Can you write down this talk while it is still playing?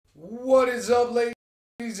What is up,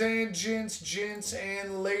 ladies and gents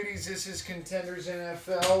and ladies? This is Contenders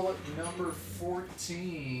NFL number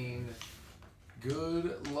 14.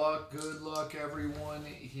 Good luck, everyone.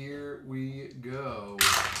 Here we go.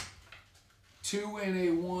 2 and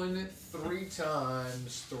a 1, 3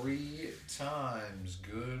 times.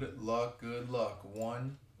 Good luck.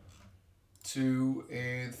 1, 2,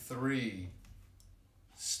 and 3.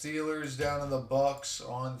 Steelers down to the Bucks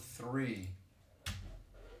on 3.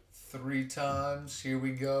 3 times. Here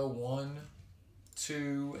we go. 1,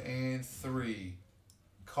 2, and 3.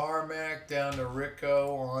 Carmack down to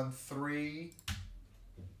Rico on 3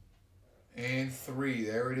 and 3.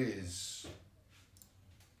 There it is.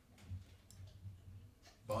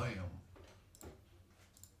 Bam.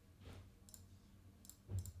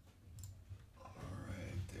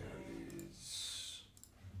 Alright, there it is.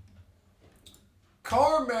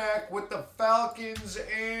 Carmack with the Falcons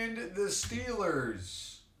and the Steelers.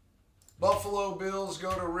 Buffalo Bills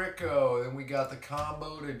go to Rico. Then we got the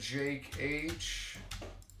combo to Jake H.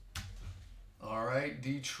 All right.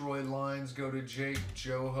 Detroit Lions go to Jake.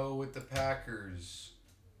 Joho with the Packers.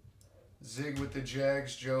 Zig with the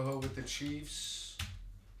Jags. Joho with the Chiefs.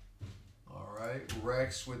 All right.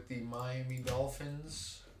 Rex with the Miami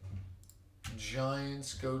Dolphins.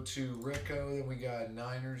 Giants go to Rico. Then we got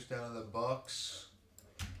Niners down to the Bucks.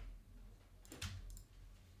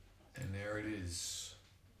 And there it is.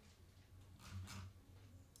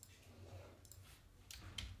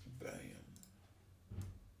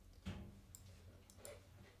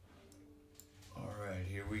 Alright,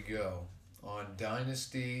 here we go. On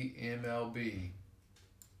Dynasty MLB.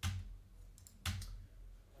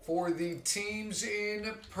 For the teams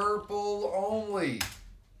in purple only.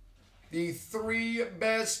 The 3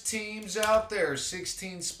 best teams out there.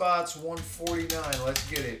 16 spots, 149. Let's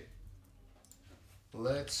get it.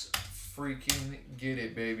 Let's freaking get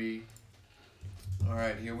it, baby.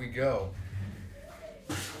 Alright, here we go.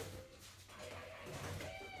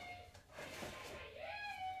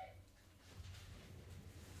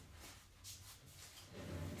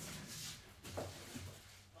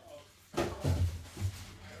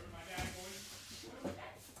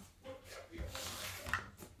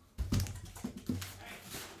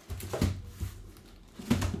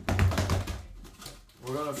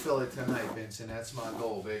 We're going to fill it tonight, Vincent. That's my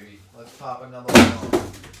goal, baby. Let's pop another one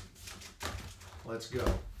on. Let's go.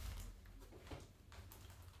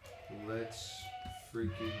 Let's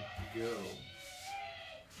freaking go.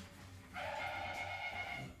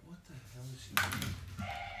 What the hell is he doing?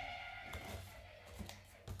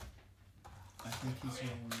 I think he's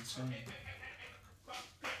going insane.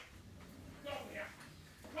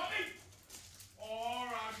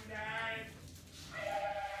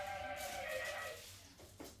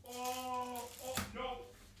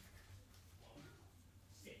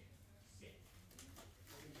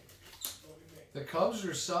 The Cubs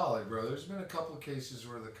are solid, bro. There's been a couple of cases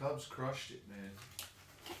where the Cubs crushed it, man.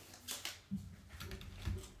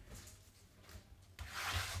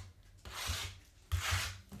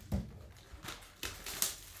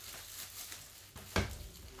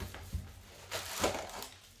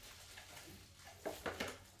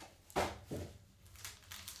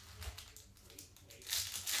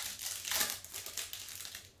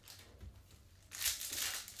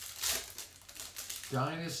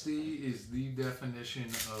 Dynasty is the definition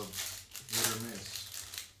of hit or miss.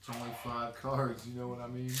 It's only 5 cards, you know what I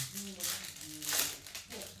mean?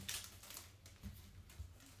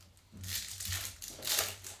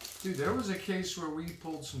 Dude, there was a case where we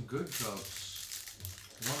pulled some good Cubs.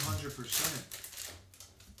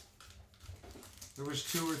 100%. There was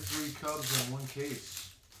 2 or 3 Cubs in one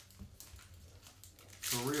case.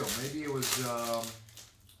 For real. Maybe it was,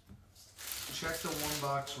 check the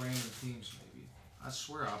 1-box random teams, maybe. I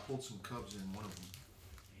swear I pulled some Cubs in one of them.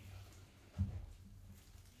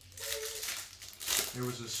 There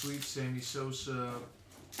was a sweet Sammy Sosa,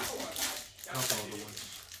 couple other ones.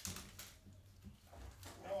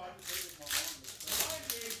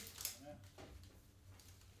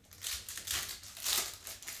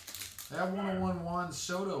 That 101 Juan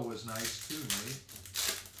Soto was nice too, mate.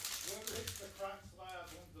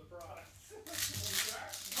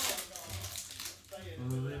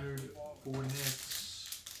 Leonard, 4 Knicks.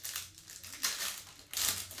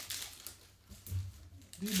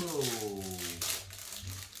 Debo.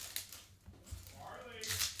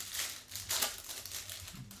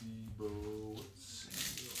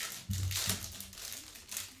 Samuel.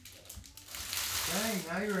 Dang,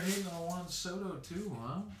 now you're hating on Juan Soto too,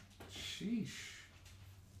 huh? Sheesh.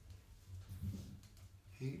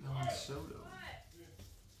 Hating on Soto.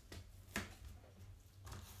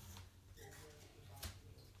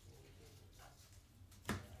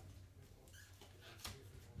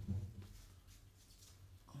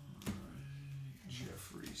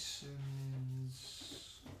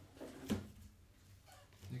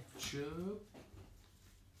 Bishop.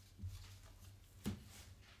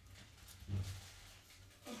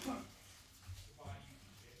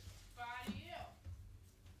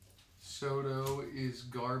 Soto is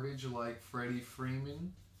garbage like Freddie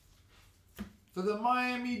Freeman. For the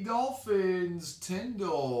Miami Dolphins,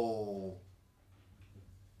 Tyndall.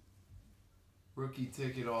 Rookie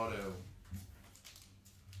ticket auto.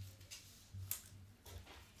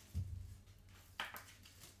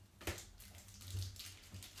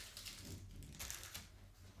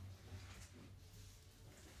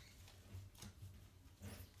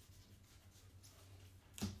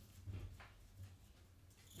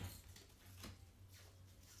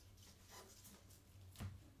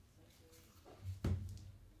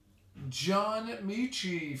 John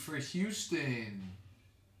Michie for Houston.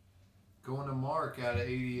 Going to Mark out of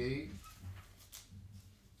 88.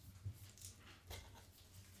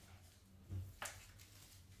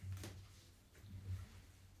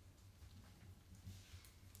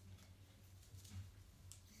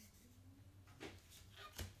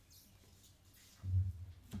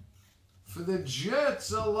 For the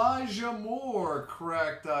Jets, Elijah Moore,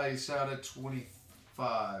 cracked ice out of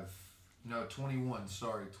 25. No, 21.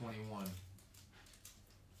 Sorry, 21.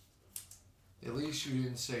 At least you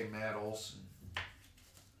didn't say Matt Olson.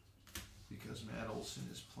 Because Matt Olson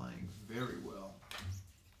is playing very well.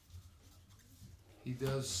 He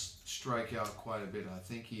does strike out quite a bit. I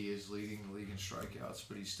think he is leading the league in strikeouts,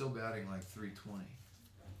 but he's still batting like 320.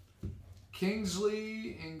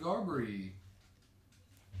 Kingsley and Garberry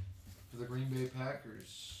for the Green Bay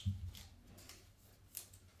Packers.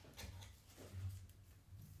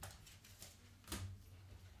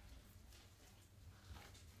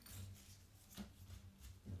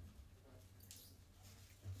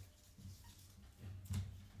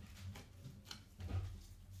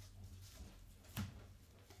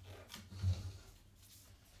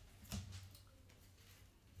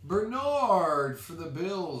 Bernard for the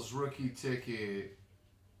Bills, rookie ticket.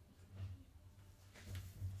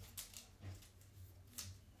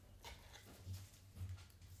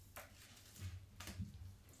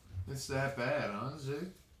 It's that bad, huh,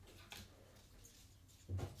 Zig?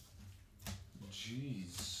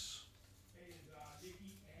 Jeez.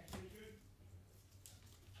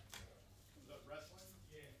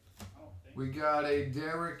 We got a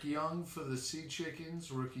Derek Young for the Sea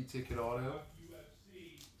Chickens, rookie ticket auto.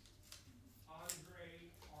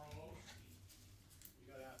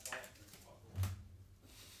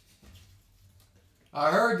 I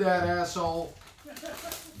heard that, asshole.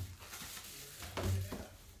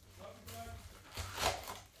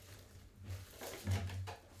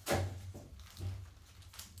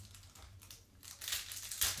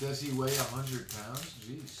 Does he weigh 100 pounds?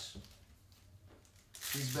 Jeez.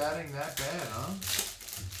 He's batting that bad, huh?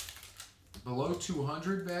 Below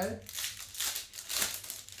 200 bad?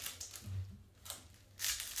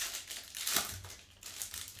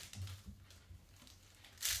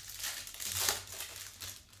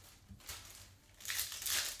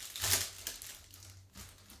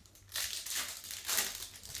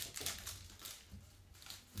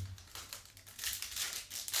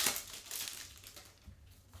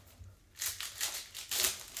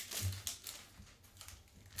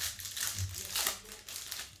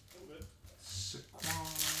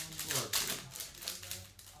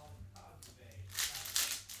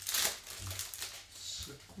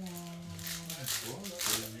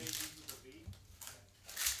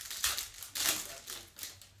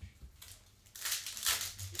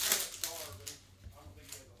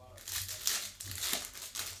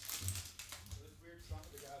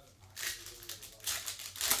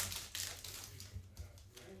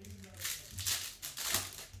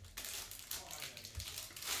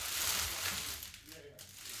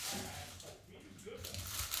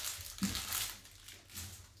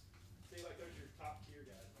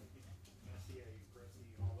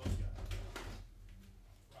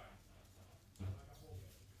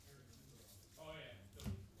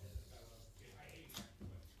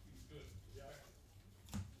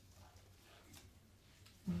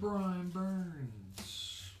 Brian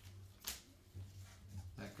Burns.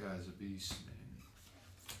 That guy's a beast, man.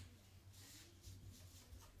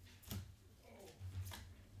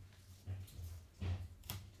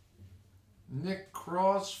 Nick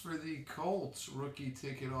Cross for the Colts, rookie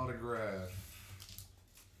ticket autograph.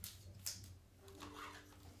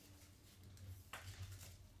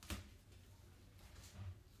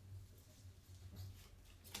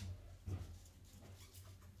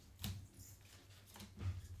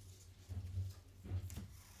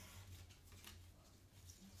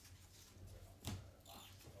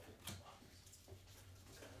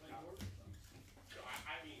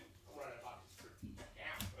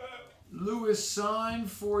 Lewis sign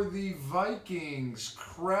for the Vikings.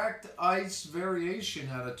 Cracked ice variation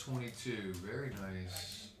out of 22. Very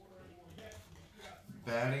nice.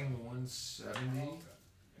 Batting 170.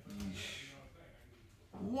 Yeesh.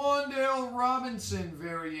 Wan'Dale Robinson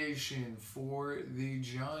variation for the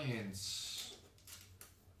Giants.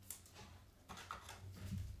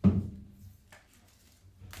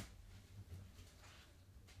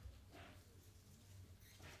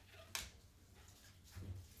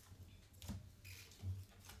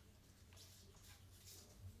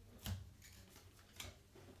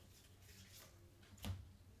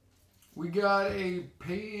 We got a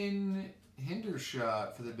Peyton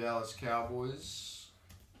Hendershot for the Dallas Cowboys.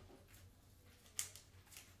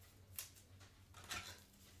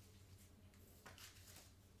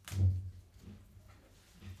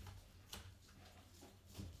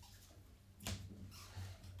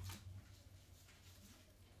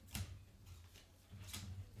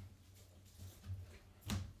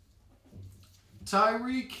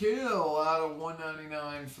 Tyreek Hill out of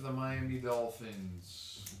 199 for the Miami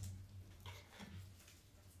Dolphins.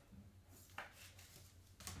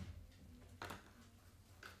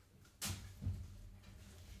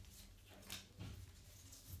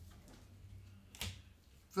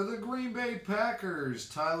 For the Green Bay Packers,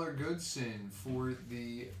 Tyler Goodson for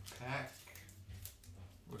the Pack.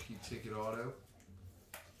 Rookie ticket auto.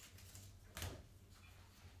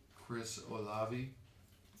 Chris Olave.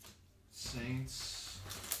 Saints.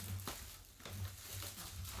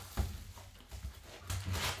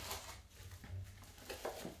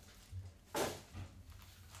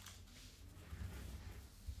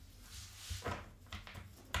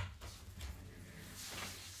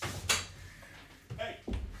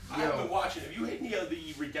 Watching. Have you hit any of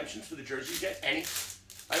the redemptions for the jerseys yet? Any?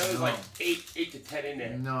 I know there's like 8 to 10 in there.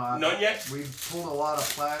 No, none yet. We've pulled a lot of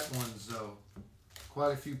plat ones though.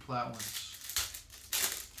 Quite a few plat ones.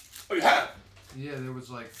 Oh, you have? Yeah, there was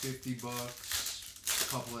like $50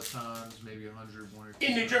 a couple of times, maybe 100 one or two.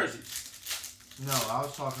 In New Jersey. No, I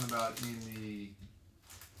was talking about in the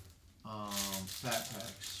fat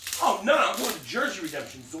packs. Oh no, I'm talking the jersey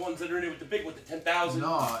redemptions, the ones that are in there with the big, with the 10,000.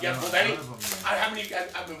 No, yeah, no, pulled any? none of them yet. How many?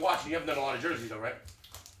 I've been watching. You haven't done a lot of jerseys though, right?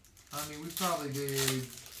 I mean, we probably did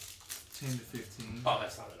 10 to 15. Oh,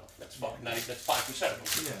 that's not enough. That's fucking not even. That's 5% of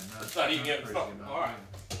them. Yeah, that's not even. Crazy It's not. amount, All right.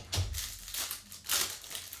 Yeah.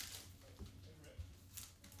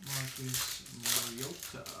 Marcus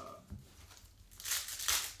Mariota.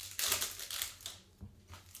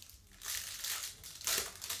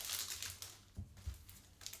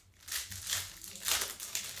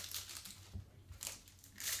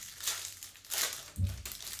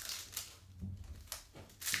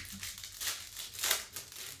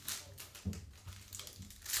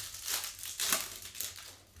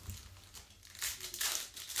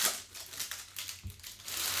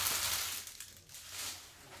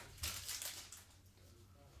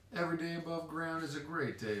 Every day above ground is a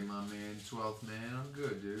great day, my man. 12th man. I'm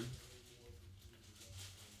good, dude.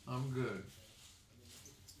 I'm good.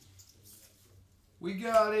 We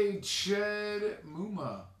got a Chad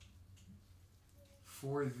Muma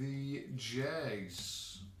for the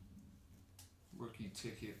Jags. Rookie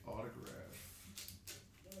ticket autograph.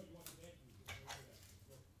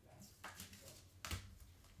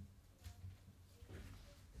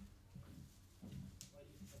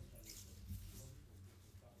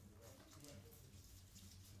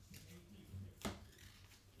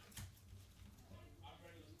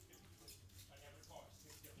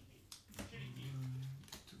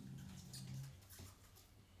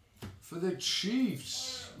 For the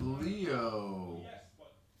Chiefs, Leo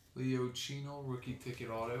Chino, rookie ticket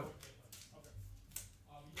auto.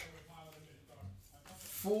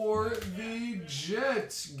 For the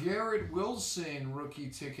Jets, Garrett Wilson, rookie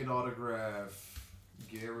ticket autograph.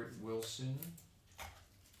 Garrett Wilson,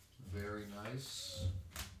 very nice.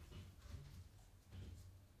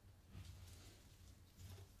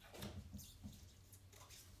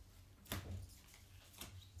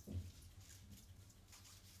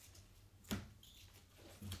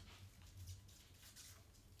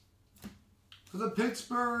 For the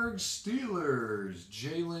Pittsburgh Steelers,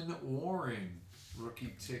 Jaylen Warren,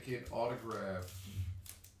 rookie ticket autograph.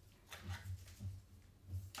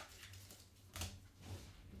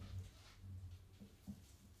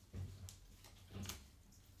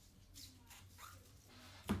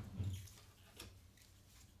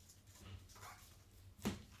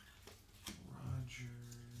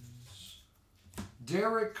 Rodgers.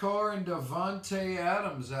 Derek Carr and Devontae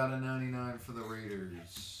Adams out of 99 for the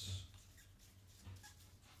Raiders.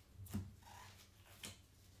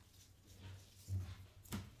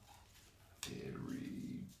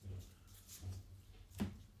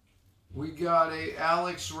 We got a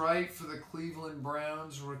Alex Wright for the Cleveland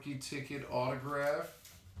Browns rookie ticket autograph.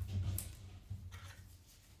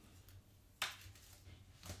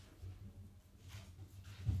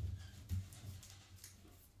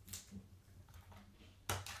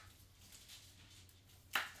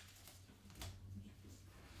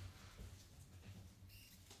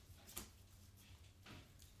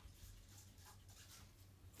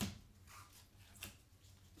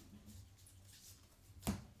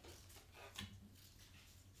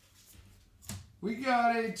 We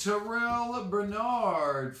got a Terrell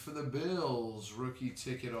Bernard for the Bills, rookie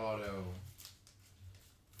ticket auto.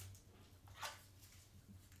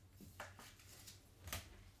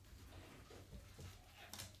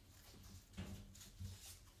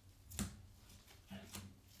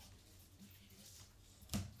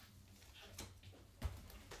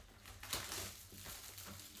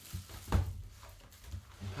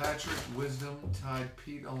 Patrick Wisdom tied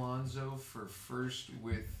Pete Alonso for first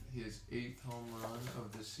with his 8th home run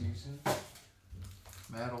of the season.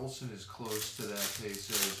 Matt Olson is close to that pace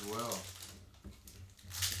as well.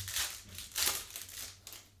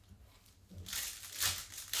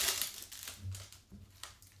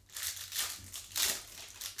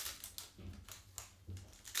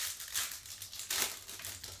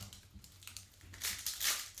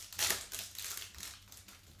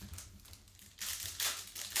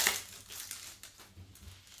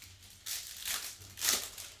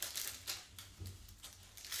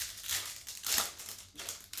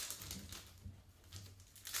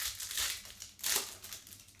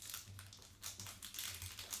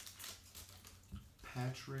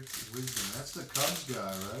 Patrick Wisdom. That's the Cubs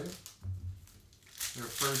guy, right? Their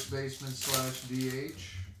first baseman / DH.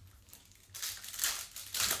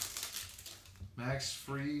 Max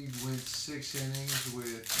Fried went 6 innings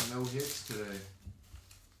with no hits today.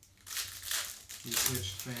 He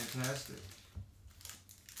pitched fantastic.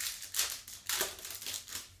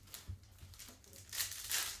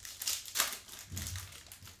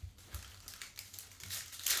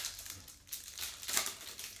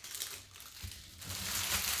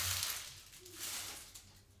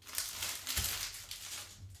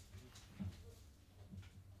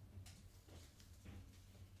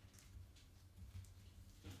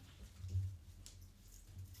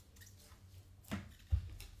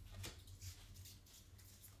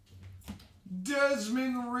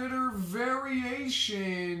 Desmond Ritter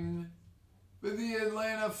variation with the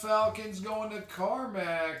Atlanta Falcons going to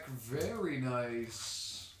Carmack. Very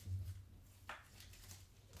nice.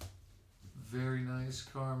 Very nice,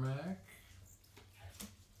 Carmack.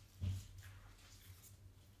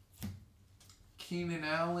 Keenan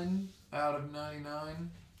Allen out of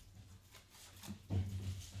 99.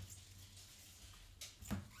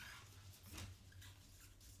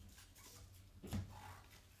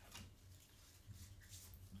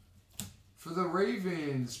 For the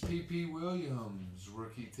Ravens, P.P. Williams,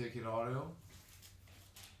 rookie ticket auto.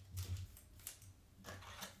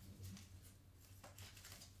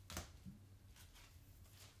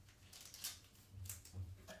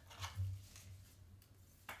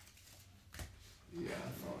 Yeah,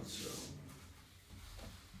 I thought so.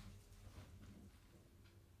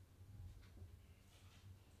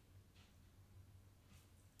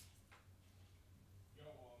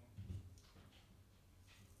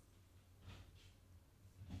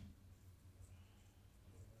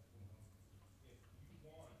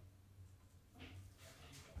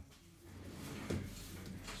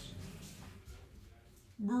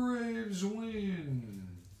 Braves win.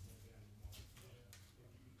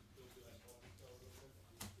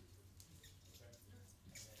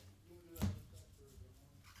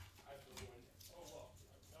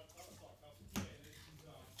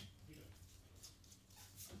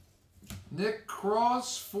 Nick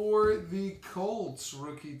Cross for the Colts,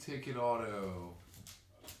 rookie ticket auto.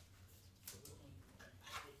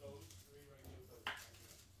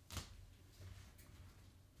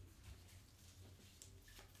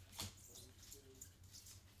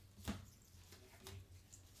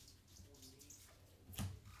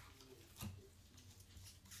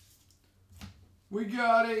 We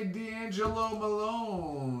got a D'Angelo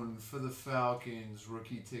Malone for the Falcons,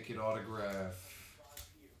 rookie ticket autograph.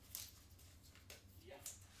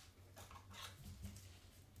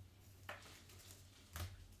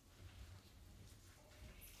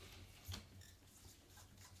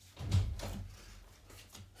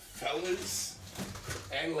 Fellas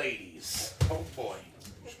and ladies. Oh boy.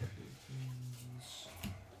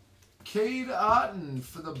 Cade Otton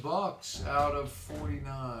for the Bucks out of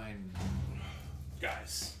 49.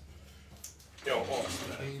 Guys. Yo,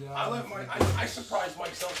 I surprise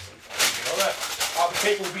myself sometimes. You know that?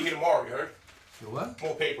 paper will be here tomorrow, you heard? The what?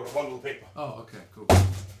 More paper, a bundle of paper. Oh, okay, cool.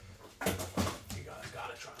 You guys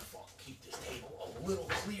gotta try to fucking keep this table a little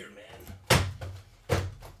clear, man.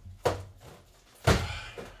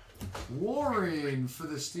 Warren for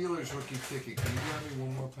the Steelers rookie ticket. Can you grab me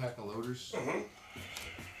one more pack of loaders? Mm-hmm.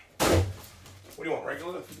 What do you want,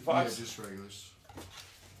 regular 55s? Yeah, just regulars.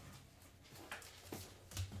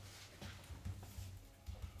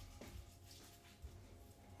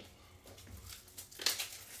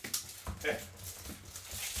 Yeah.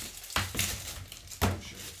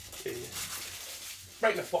 Sure. Yeah.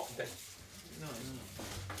 Right in the fucking thing. No.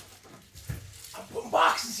 I'm putting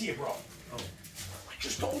boxes here, bro. Oh. I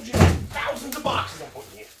just told you that. Thousands of boxes I'm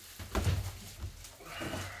putting here.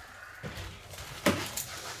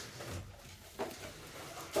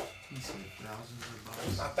 He said thousands of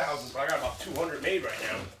boxes. Not thousands, but I got about 200 made right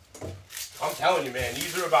now. I'm telling you, man,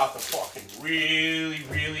 these are about to fucking really,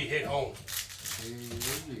 really hit home.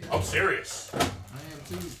 Hey, I'm serious. I am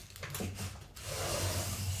too.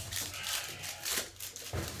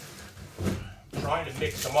 Trying to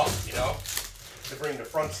mix them up, you know? To bring the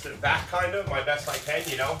fronts to the back, kind of, my best I can,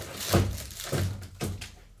 you know?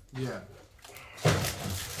 Yeah.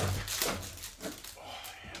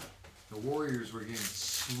 The Warriors were getting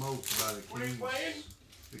smoked by the Kings. What are you playing?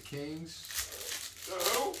 The Kings. The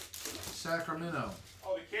who? Sacramento.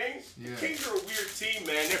 Oh, the Kings? Yeah. The Kings are a weird team,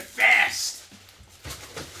 man. They're fast.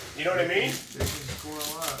 You know what I mean? They can score a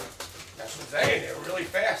lot. That's what I'm saying. They're really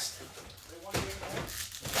fast.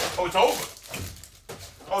 Oh, it's over.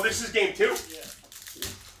 Oh, this is game 2? Yeah.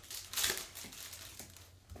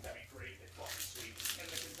 That'd be great. They fucking sweep. And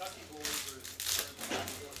the Kentucky boys are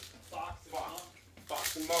Fox and Monk.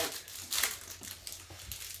 Fox and Monk.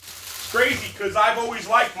 It's crazy because I've always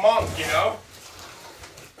liked Monk, you know?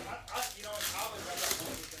 You know, in college, I thought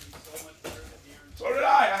Monk was going to be so much better than De'Aaron. So did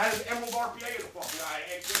I. I had an Emerald RPA in the fucking guy.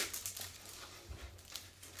 And great.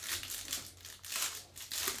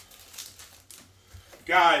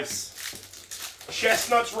 Guys,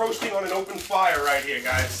 chestnuts roasting on an open fire right here,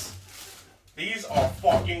 guys. These are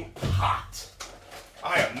fucking hot.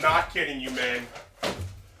 I am not kidding you, man.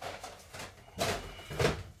 Patty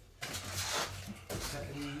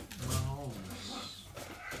Mahomes.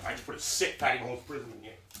 I just put a sick Patty Mahomes prison in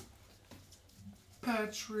here.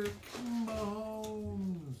 Patrick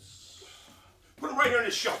Mahomes. Put them right here on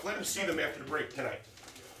the shelf. Let them see them after the break tonight.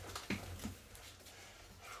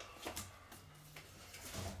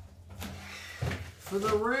 For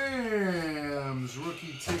the Rams,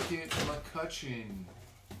 rookie ticket McCutcheon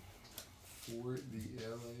for the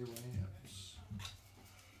LA Rams.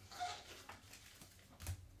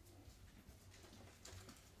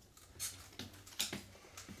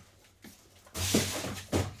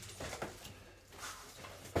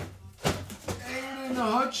 Aiden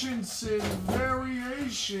Hutchinson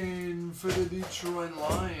variation for the Detroit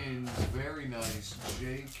Lions. Very nice.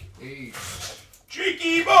 Jake H.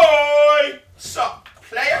 Cheeky boy! Sup,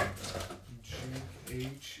 player? Jake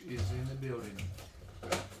H is in the building.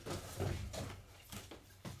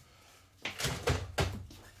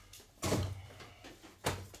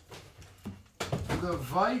 The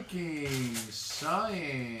Vikings,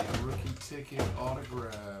 Cyan, rookie ticket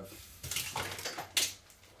autograph.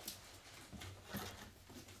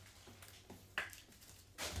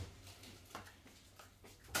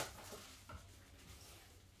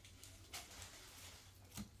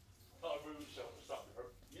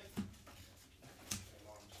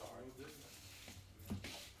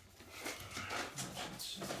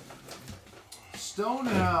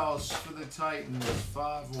 Stonehouse for the Titans,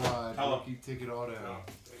 5 wide, Hello. rookie ticket auto.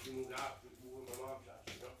 If you moved out, we moved my mom's house,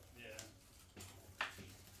 you know? Yeah.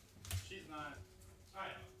 She's not. I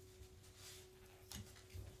know.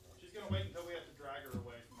 She's going to wait until we have to drag her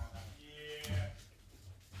away from that house. Yeah.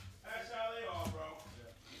 That's how they are, bro.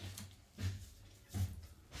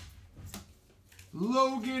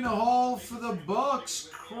 Logan Hall for the Bucks,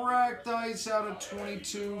 cracked ice out of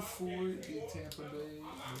 22 for the Tampa Bay.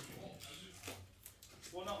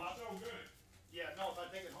 Well, no, I'm so good. Yeah, no, if I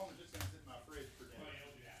take it home, it's just going to sit in my fridge for dinner.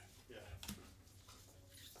 Yeah.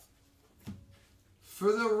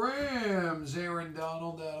 For the Rams, Aaron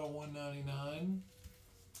Donald out of 199.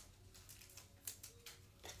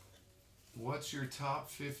 What's your top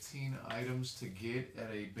 15 items to get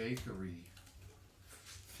at a bakery?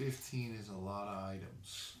 15 is a lot of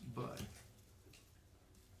items, but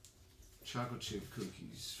chocolate chip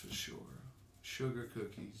cookies for sure. Sugar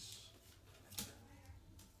cookies.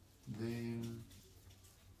 Then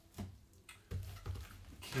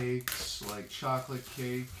cakes, like chocolate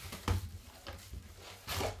cake.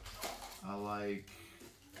 I like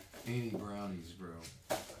any brownies, bro.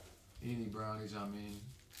 Any brownies, I mean.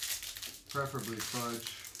 Preferably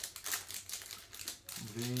fudge.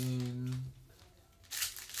 Then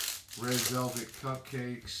red velvet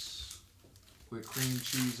cupcakes with cream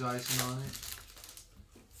cheese icing on it.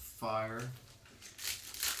 Fire.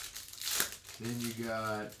 Then you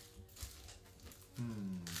got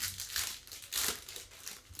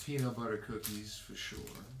peanut butter cookies for sure.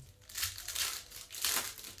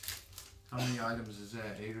 How many items is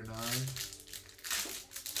that? 8 or 9?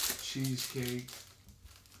 Cheesecake.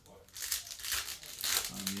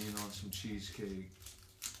 I'm in on some cheesecake.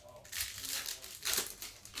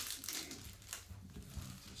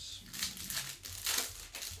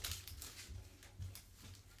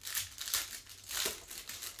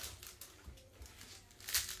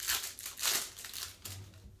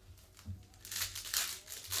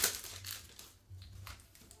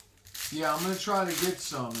 Yeah, I'm going to try to get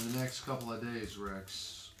some in the next couple of days,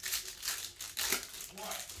 Rex.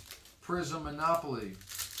 What? Prism Monopoly.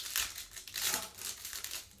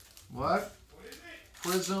 What? What is it?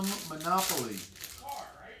 Prism Monopoly. It's a car,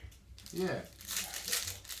 right? Yeah.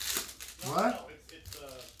 No, What? No, it's a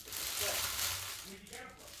set. Where'd you get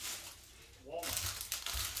it from? Walmart.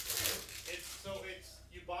 It's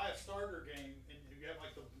you buy a starter game and you have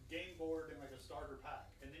like the game board and like a starter pack,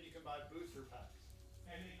 and then you can buy booster packs.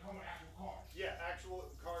 And they come with actual cars. Yeah, actual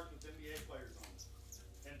cards with NBA players on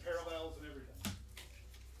them, and parallels and everything.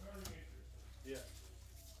 Very interesting. Yeah.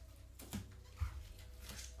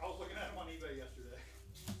 I was looking at them on eBay yesterday.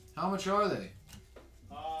 How much are they?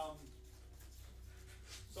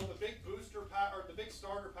 So the big booster pack or the big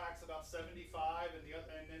starter pack's about 75, and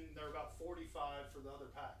then they're about 45 for the other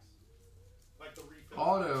packs, like the refill.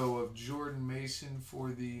 Auto of Jordan Mason for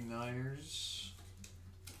the Niners.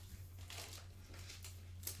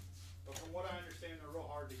 But from what I understand, they're real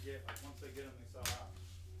hard to get. Like once they get them, they sell out.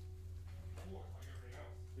 Cool, like everything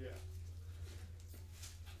else. Yeah.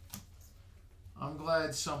 I'm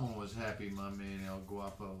glad someone was happy, my man El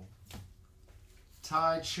Guapo.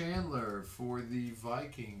 Ty Chandler for the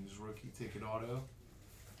Vikings, rookie ticket auto.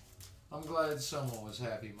 I'm glad someone was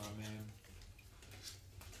happy, my man.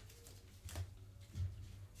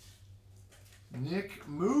 Nick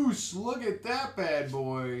Moose, look at that bad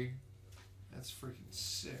boy. That's freaking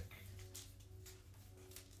sick.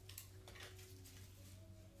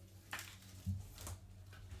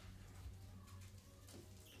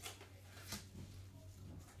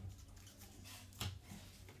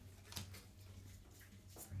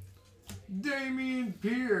 Damian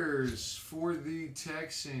Pierce for the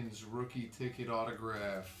Texans, rookie ticket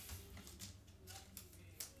autograph.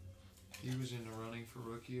 He was in the running for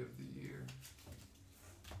rookie of the year.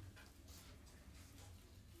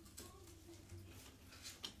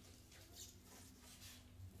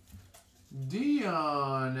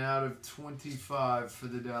 Dion out of 25 for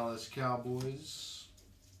the Dallas Cowboys.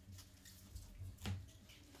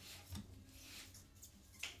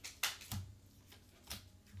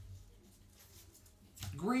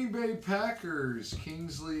 Green Bay Packers,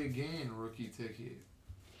 Kingsley again, rookie ticket.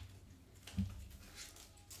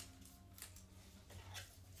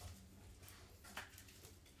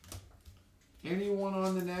 Anyone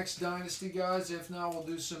on the next Dynasty, guys? If not, we'll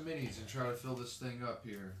do some minis and try to fill this thing up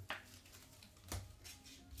here.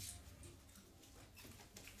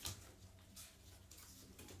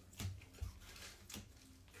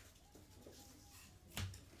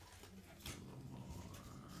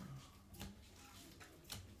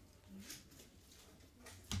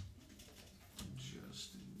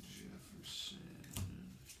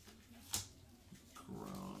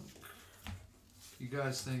 You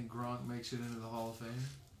guys think Gronk makes it into the Hall of Fame?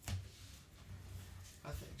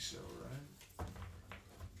 I think so, right?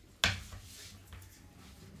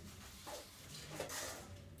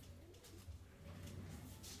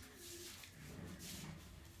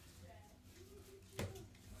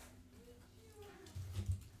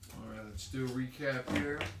 All right, let's do a recap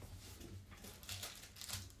here.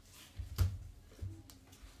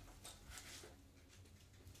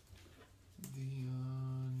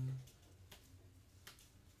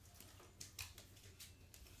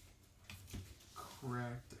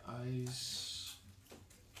 Cracked ice.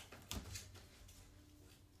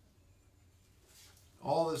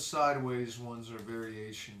 All the sideways ones are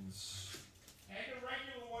variations. And the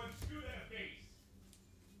regular ones too that are base.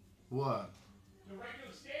 What? The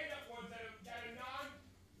regular stand-up ones that are non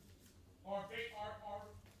are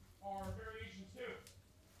variations too.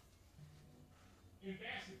 In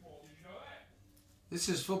basketball, did you know that? This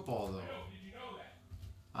is football, though. No, did you know that?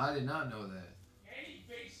 I did not know that. Any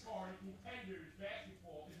base card in Contenders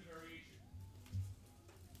basketball is a variation.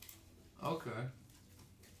 Okay.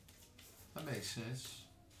 That makes sense.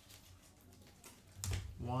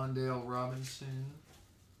 Wandale Robinson.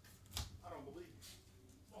 I don't believe you.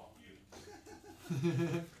 Fuck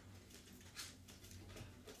you.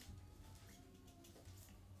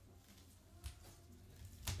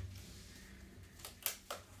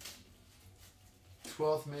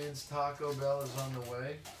 12th Man's Taco Bell is on the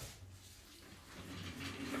way.